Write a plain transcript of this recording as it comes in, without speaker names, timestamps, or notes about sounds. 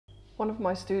One of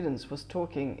my students was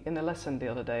talking in a lesson the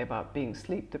other day about being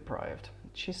sleep deprived.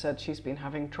 She said she's been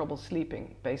having trouble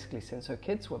sleeping basically since her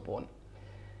kids were born.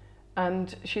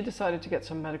 And she decided to get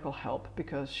some medical help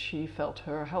because she felt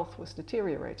her health was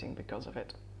deteriorating because of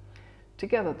it.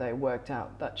 Together they worked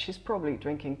out that she's probably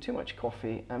drinking too much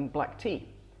coffee and black tea.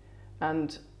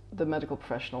 And the medical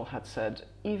professional had said,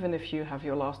 even if you have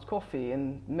your last coffee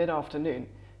in mid-afternoon,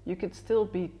 you could still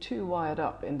be too wired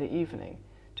up in the evening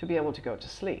to be able to go to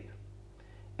sleep.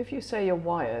 If you say you're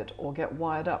wired or get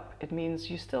wired up, it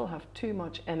means you still have too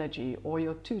much energy or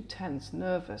you're too tense,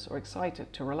 nervous or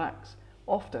excited to relax,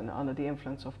 often under the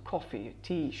influence of coffee,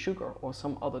 tea, sugar or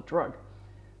some other drug.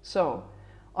 So,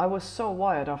 I was so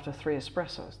wired after 3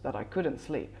 espressos that I couldn't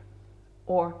sleep.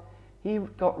 Or, he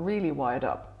got really wired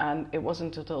up and it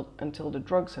wasn't until the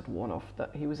drugs had worn off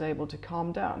that he was able to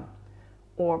calm down.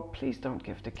 Or, please don't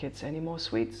give the kids any more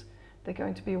sweets. They're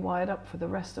going to be wired up for the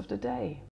rest of the day.